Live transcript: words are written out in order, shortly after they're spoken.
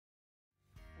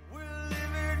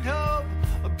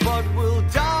God will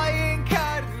die in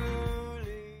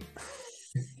Cadbury.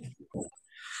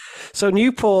 So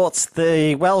Newport,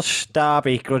 the Welsh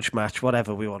derby grudge match,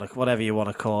 whatever you want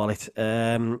to call it.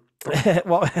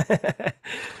 What?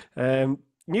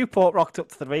 Newport rocked up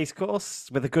to the racecourse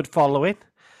with a good following.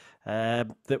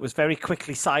 That was very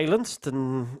quickly silenced,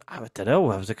 and I don't know.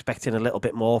 I was expecting a little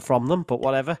bit more from them, but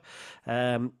whatever.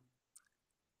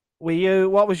 Were you?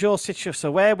 What was your situation?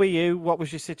 So where were you? What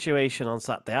was your situation on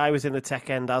Saturday? I was in the tech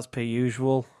end as per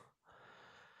usual.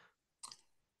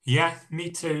 Yeah, me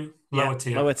too. Lower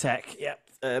tier. Lower tech. Yeah.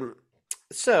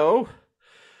 So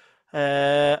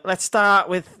let's start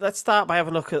by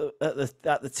having a look at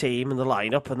the team and the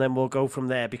lineup, and then we'll go from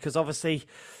there, because obviously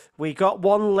we got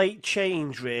one late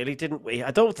change, really, didn't we? I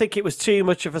don't think it was too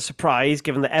much of a surprise,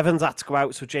 given that Evans had to go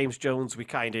out, so James Jones we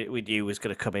knew was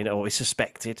going to come in, or we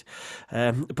suspected.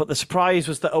 But the surprise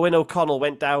was that Owen O'Connell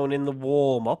went down in the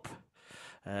warm up.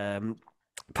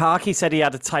 Parky said he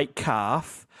had a tight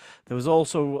calf. There was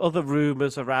also other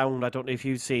rumours around, I don't know if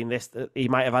you've seen this, that he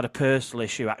might have had a personal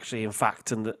issue, actually, in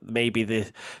fact, and that maybe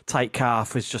the tight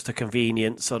calf was just a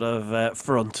convenient sort of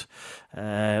front. So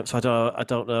I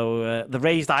don't know. The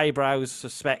raised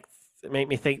eyebrows make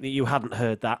me think that you hadn't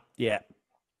heard that yet.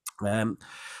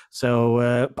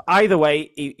 So either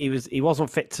way, he wasn't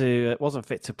fit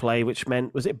to play, which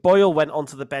meant, was it Boyle went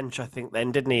onto the bench, I think,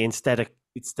 then, didn't he, instead of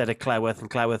Cleworth, and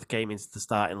Cleworth came into the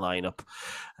starting lineup.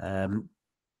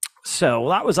 So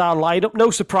that was our lineup.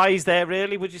 No surprise there,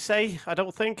 really, would you say? I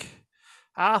don't think.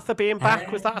 Arthur being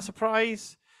back, was that a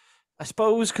surprise? I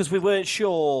suppose, because we weren't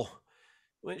sure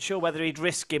whether he'd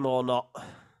risk him or not.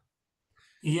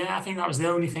 Yeah, I think that was the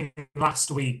only thing last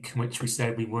week which we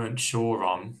said we weren't sure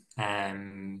on.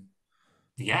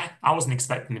 Yeah, I wasn't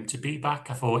expecting him to be back.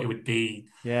 I thought it would be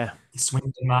the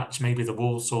Swindon match, maybe the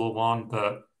Walsall one,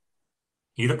 but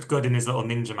he looked good in his little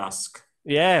ninja mask.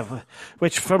 Yeah,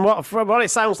 which from what it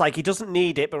sounds like, he doesn't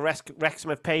need it, but Wrexham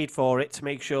have paid for it to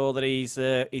make sure that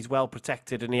he's well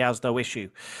protected and he has no issue.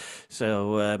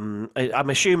 So I'm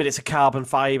assuming it's a carbon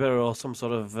fibre or some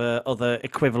sort of other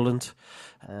equivalent.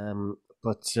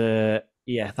 But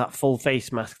that full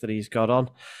face mask that he's got on.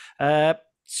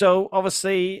 So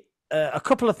obviously, a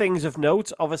couple of things of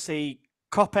note. Obviously,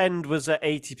 Cop End was at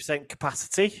 80%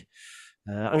 capacity.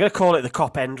 I'm going to call it the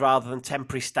Cop End rather than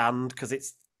temporary stand, because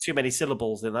it's too many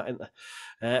syllables in that.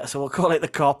 So we'll call it the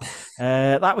Cop.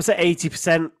 That was at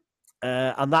 80%,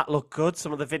 and that looked good.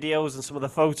 Some of the videos and some of the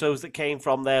photos that came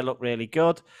from there looked really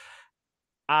good.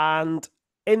 And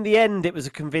in the end, it was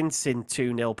a convincing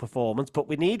 2-0 performance, but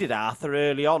we needed Arthur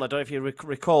early on. I don't know if you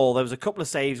recall, there was a couple of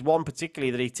saves, one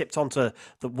particularly that he tipped onto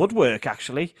the woodwork,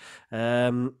 actually,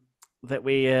 that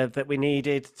we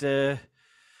needed to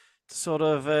sort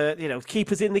of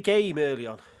keep us in the game early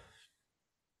on.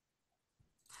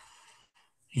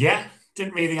 Yeah,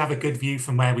 didn't really have a good view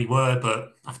from where we were,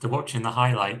 but after watching the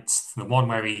highlights, the one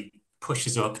where he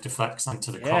pushes up, deflects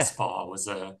onto the crossbar was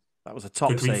a top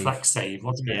good save. reflex save,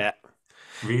 wasn't it? Yeah.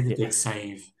 Really good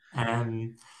save.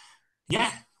 Wasn't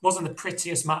the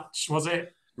prettiest match, was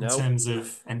it? In terms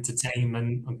of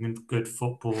entertainment and good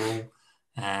football.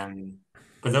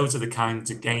 But those are the kinds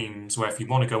of games where if you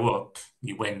want to go up,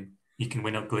 you win. You can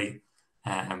win ugly.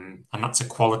 And that's a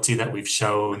quality that we've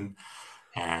shown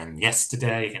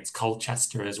yesterday against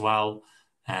Colchester as well.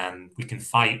 We can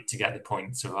fight to get the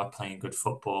points without playing good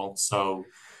football. So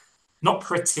not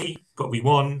pretty, but we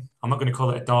won. I'm not going to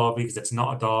call it a derby because it's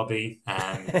not a derby.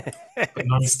 But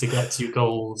nice to get 2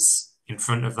 goals in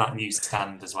front of that new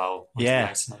stand as well. Yeah.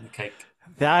 Icing on the cake.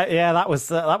 That was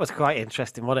quite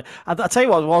interesting, wasn't it? I'll tell you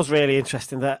what was really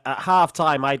interesting, that at half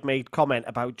time I'd made comment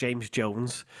about James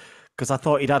Jones, because I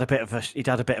thought he'd had a bit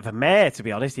of a mare, to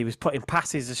be honest. He was putting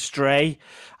passes astray.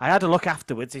 I had a look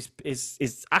afterwards. His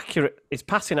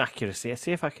passing accuracy. I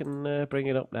see if I can bring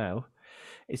it up now.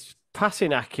 His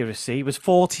passing accuracy was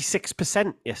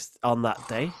 46% on that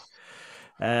day.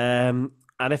 And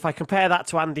if I compare that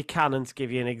to Andy Cannon, to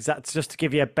give you a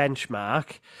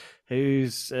benchmark,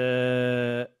 whose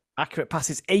accurate pass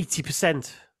is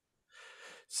 80%.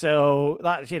 So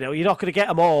that, you're not going to get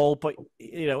them all, but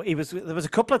there was a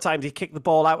couple of times he kicked the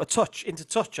ball out into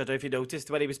touch. I don't know if you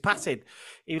noticed when he was passing.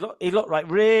 He looked like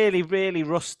really, really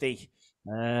rusty,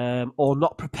 or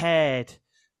not prepared.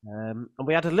 And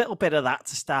we had a little bit of that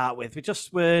to start with. We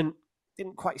just didn't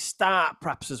quite start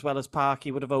perhaps as well as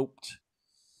Parky would have hoped.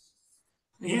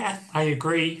 Yeah, I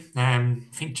agree. I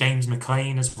think James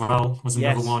McLean as well was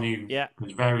another one who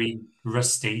was very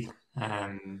rusty.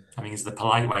 Is the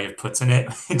polite way of putting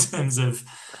it in terms of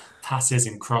passes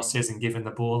and crosses and giving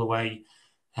the ball away.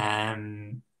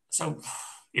 So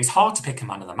it's hard to pick a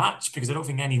man of the match because I don't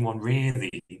think anyone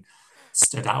really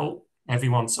stood out.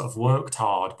 Everyone sort of worked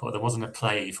hard, but there wasn't a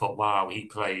play you thought, wow, he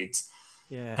played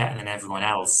Yeah. better than everyone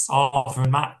else. Arthur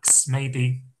and Max,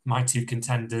 maybe my two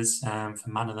contenders for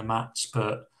man of the match.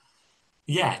 But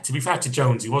yeah, to be fair to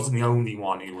Jones, he wasn't the only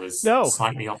one who was No.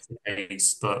 slightly off the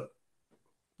pace. But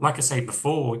like I said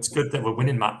before, it's good that we're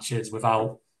winning matches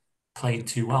without playing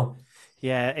too well.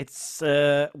 Yeah, it's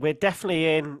we're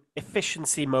definitely in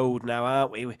efficiency mode now,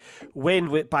 aren't we? We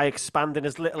win by expanding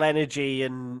as little energy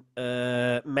and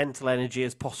mental energy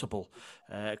as possible,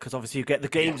 because obviously you get the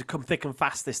Yeah. games come thick and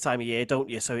fast this time of year,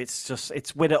 don't you? So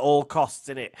it's win at all costs,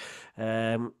 isn't it?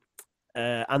 And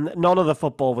none of the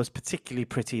football was particularly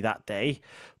pretty that day,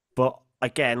 but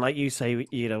again, like you say,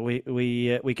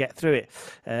 we get through it.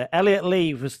 Elliot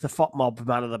Lee was the FOTMOB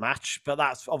man of the match, but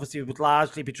that's obviously would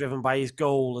largely be driven by his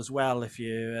goal as well. If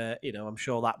I'm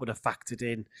sure that would have factored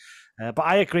in. But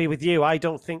I agree with you. I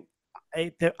don't think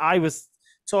I was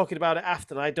talking about it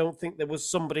after, and I don't think there was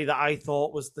somebody that I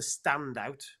thought was the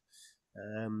standout.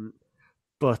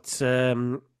 But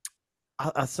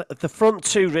the front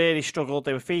two really struggled.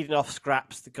 They were feeding off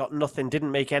scraps. They got nothing.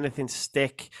 Didn't make anything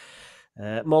stick.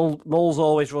 Moles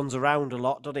always runs around a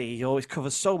lot, doesn't he? He always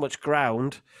covers so much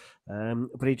ground,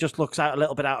 but he just looks out a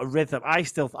little bit out of rhythm. I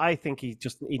think he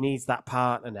needs that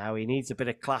partner now. He needs a bit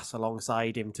of class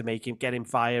alongside him to get him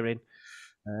firing.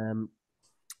 And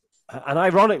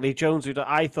ironically, Jones, who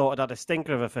I thought had a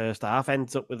stinker of a first half,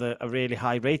 ends up with a really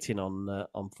high rating on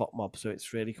FOTMOB, so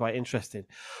it's really quite interesting.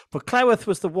 But Cleworth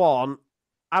was the one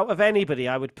out of anybody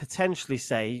I would potentially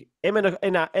say him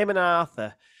and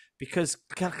Arthur. Because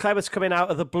Cleworth's coming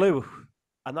out of the blue,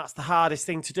 and that's the hardest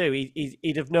thing to do.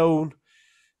 He'd have known.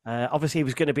 Obviously, he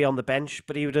was going to be on the bench,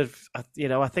 but he would have. I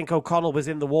think O'Connell was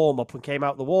in the warm up and came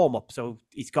out the warm up, so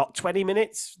he's got 20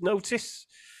 minutes notice,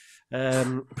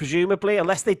 presumably,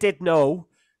 unless they did know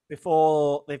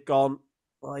before they've gone.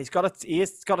 Well, he's got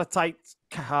a tight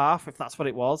calf, if that's what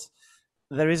it was.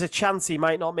 There is a chance he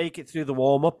might not make it through the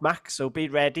warm up, Max. So be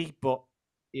ready, but.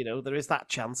 There is that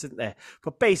chance, isn't there?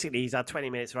 But basically, he's had 20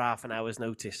 minutes or half an hour's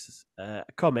notice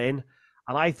come in,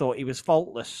 and I thought he was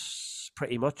faultless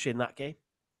pretty much in that game.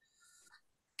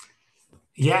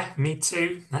 Yeah, me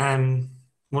too.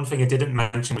 One thing I didn't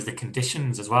mention was the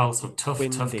conditions as well. So tough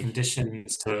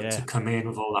conditions to come in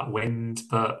with all that wind,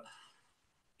 but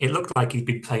it looked like he'd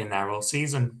been playing there all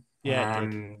season. Yeah, it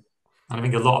did. And I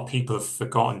think a lot of people have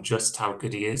forgotten just how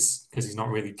good he is because he's not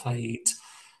really played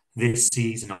this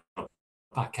season or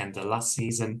back end of last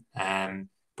season.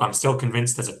 But I'm still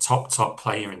convinced there's a top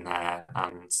player in there.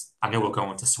 And I know we'll go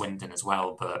on to Swindon as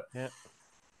well, but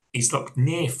he's looked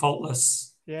near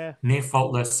faultless. Yeah. Near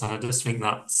faultless. And I just think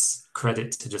that's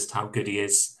credit to just how good he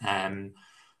is.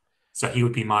 So he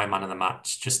would be my man of the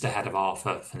match, just ahead of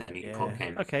Arthur for the Newport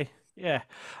game. Okay. Yeah,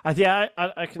 I get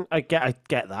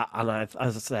that, and as I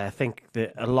say, I think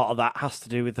that a lot of that has to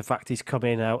do with the fact he's come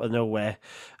in out of nowhere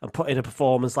and put in a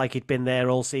performance like he'd been there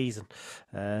all season.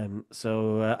 I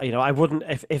wouldn't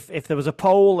if there was a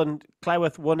poll and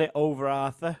Cleworth won it over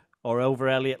Arthur or over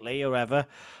Elliot Lee or ever,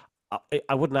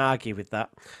 I wouldn't argue with that.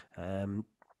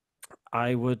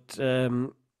 I would,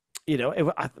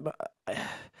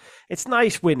 it's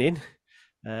nice winning.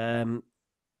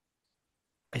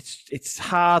 It's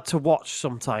hard to watch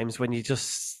sometimes when you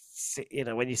just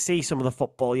when you see some of the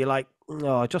football, you're like,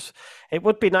 no, it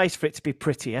would be nice for it to be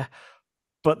prettier.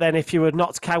 But then if you were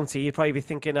Notts County, you'd probably be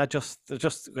thinking, I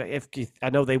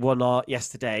know they won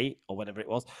yesterday or whenever it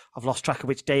was. I've lost track of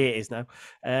which day it is now.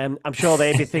 I'm sure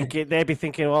they'd be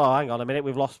thinking, well, hang on a minute,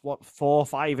 we've lost 4 or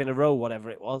 5 in a row, whatever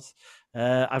it was.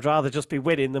 I'd rather just be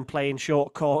winning than playing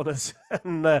short corners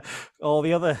and all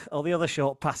the other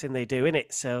short passing they do in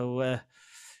it. So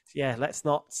let's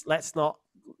not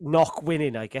knock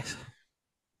winning, I guess.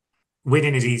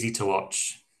 Winning is easy to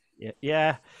watch.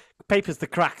 Yeah. Papers the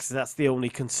cracks, that's the only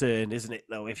concern, isn't it,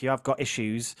 though? If you have got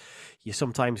issues, you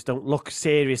sometimes don't look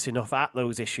serious enough at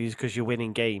those issues because you're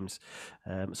winning games.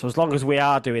 So as long as we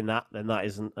are doing that, then that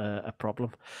isn't a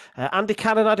problem. Andy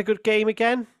Cannon had a good game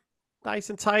again. Nice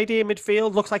and tidy in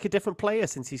midfield. Looks like a different player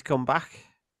since he's come back.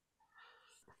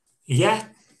 Yeah,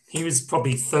 he was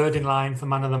probably third in line for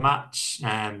man of the match.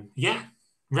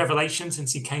 Revelation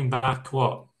since he came back,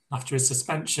 after his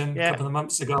suspension a couple of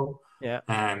months ago. Yeah.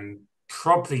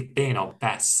 Probably been our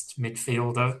best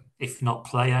midfielder, if not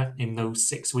player, in those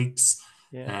 6 weeks.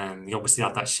 Yeah. He obviously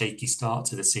had that shaky start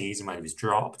to the season where he was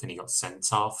dropped and he got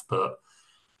sent off, but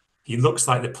he looks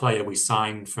like the player we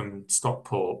signed from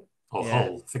Stockport or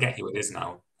Hull. Forget who it is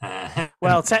now.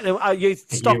 Well, technically,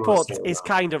 Stockport is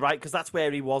kind of right because that's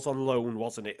where he was on loan,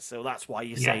 wasn't it? So that's why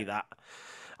you say that.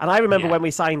 And I remember when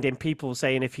we signed him, people were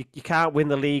saying if you can't win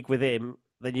the league with him,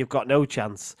 then you've got no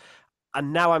chance.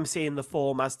 And now I'm seeing the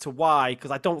form as to why,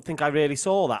 because I don't think I really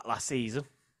saw that last season.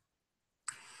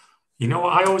 You know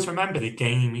what? I always remember the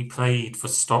game he played for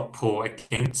Stockport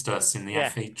against us in the Yeah,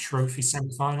 FA Trophy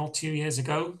semi-final 2 years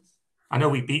ago. I know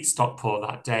we beat Stockport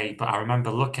that day, but I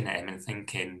remember looking at him and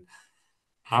thinking,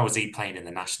 how is he playing in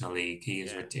the National League? He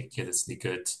is yeah, ridiculously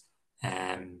good.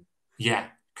 Yeah,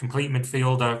 complete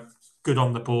midfielder, good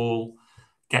on the ball,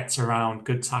 gets around,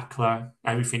 good tackler,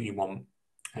 everything you want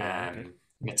yeah. Okay.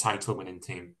 in a title-winning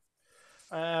team.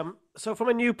 So from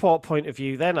a Newport point of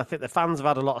view, then I think the fans have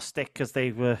had a lot of stick because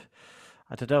they were,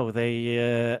 I don't know,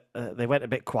 they went a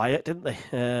bit quiet, didn't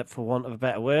they, for want of a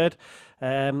better word.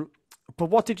 But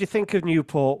what did you think of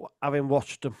Newport, having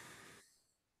watched them?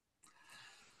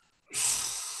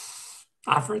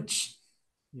 Average,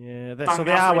 Yeah, so bang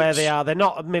they are where they average. are. They're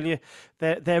not a million.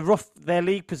 They're rough. Their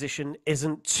league position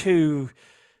isn't too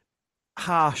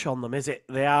harsh on them, is it?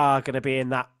 They are going to be in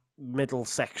that middle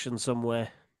section somewhere.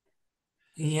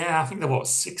 Yeah, I think they're what,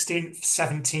 16th,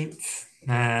 17th.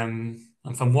 And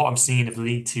from what I'm seeing of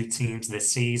League Two teams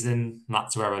this season,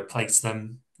 that's where I'd place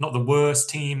them. Not the worst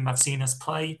team I've seen us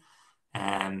play,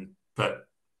 but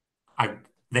I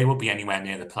they will be anywhere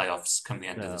near the playoffs come the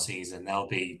end of the No. season. They'll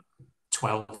be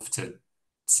 12th to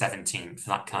 17th,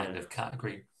 that kind Yeah. of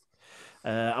category.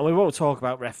 And we won't talk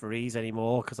about referees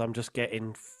anymore because I'm just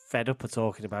getting fed up of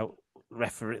talking about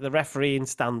referee. The refereeing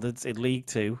standards in League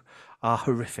Two are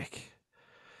horrific,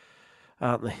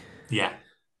 aren't they? Yeah,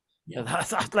 yeah.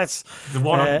 Let's. The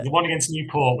one against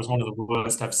Newport was one of the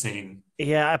worst I've seen.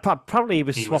 Yeah, apparently he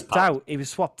was He was swapped bad. out. He was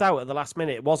swapped out at the last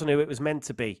minute. It wasn't who it was meant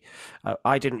to be.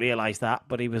 I didn't realise that,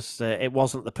 but he was. It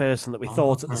wasn't the person that we Oh,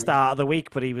 thought at the okay. start of the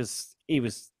week. But he was. He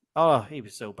was. Oh, he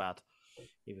was so bad.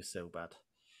 He was so bad.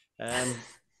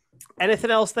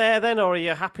 Anything else there then, or are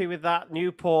you happy with that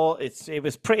Newport? It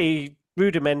was pretty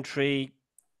rudimentary.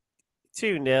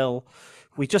 2-0.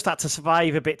 We just had to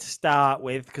survive a bit to start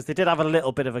with because they did have a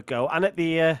little bit of a go, and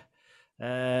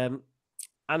um,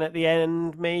 at the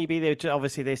end, maybe they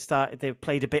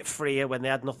played a bit freer when they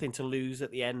had nothing to lose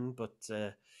at the end, but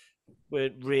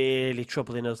weren't really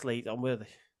troubling us late on, were they?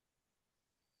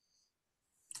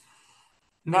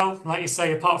 No, like you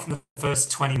say, apart from the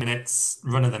first 20 minutes,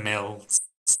 run of the mill,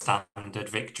 standard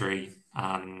victory,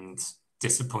 and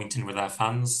disappointing with their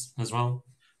fans as well.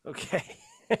 Okay.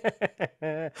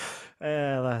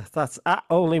 That's at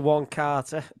only one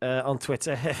Carter on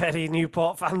Twitter. If any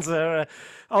Newport fans are,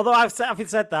 although having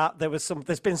said that,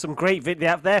 there's been some great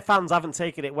their fans haven't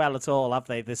taken it well at all, have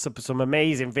they? There's some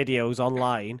amazing videos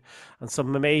online and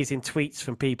some amazing tweets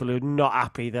from people who are not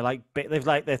happy.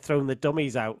 They're throwing the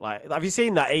dummies out. Like, have you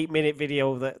seen that 8-minute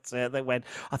video that went?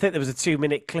 I think there was a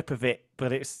 2-minute clip of it,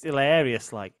 but it's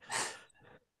hilarious. Like.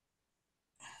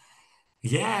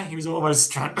 Yeah, he was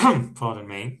almost trying, pardon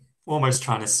me, almost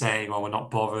trying to say, well, we're not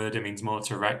bothered. It means more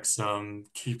to Wrexham.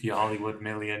 Keep your Hollywood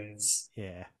millions.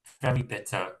 Yeah, Very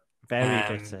bitter. very Um,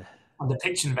 bitter. and the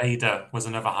pitch invader was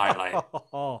another highlight.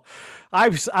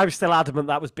 I'm still adamant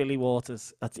that was Billy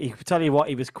Waters. He can tell you what,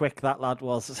 he was quick. That lad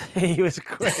was. He was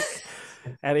quick,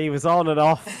 and he was on and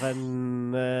off.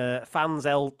 And fans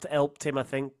helped him. I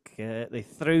think they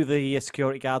threw the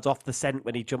security guards off the scent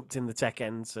when he jumped in the tech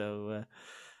end. So,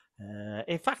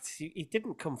 in fact, he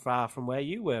didn't come far from where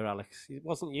you were, Alex. It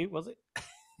wasn't you, was it?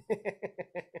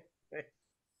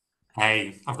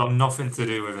 Hey, I've got nothing to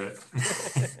do with it.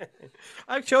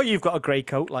 I'm sure you've got a grey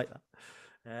coat like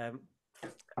that.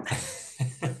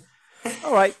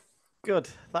 All right, good.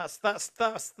 That's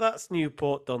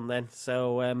Newport done then.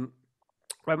 So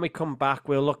when we come back,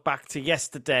 we'll look back to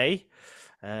yesterday,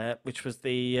 which was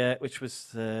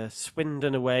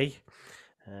Swindon away,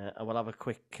 and we'll have a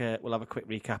quick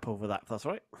recap over that. If that's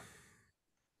all right.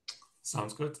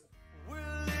 Sounds good.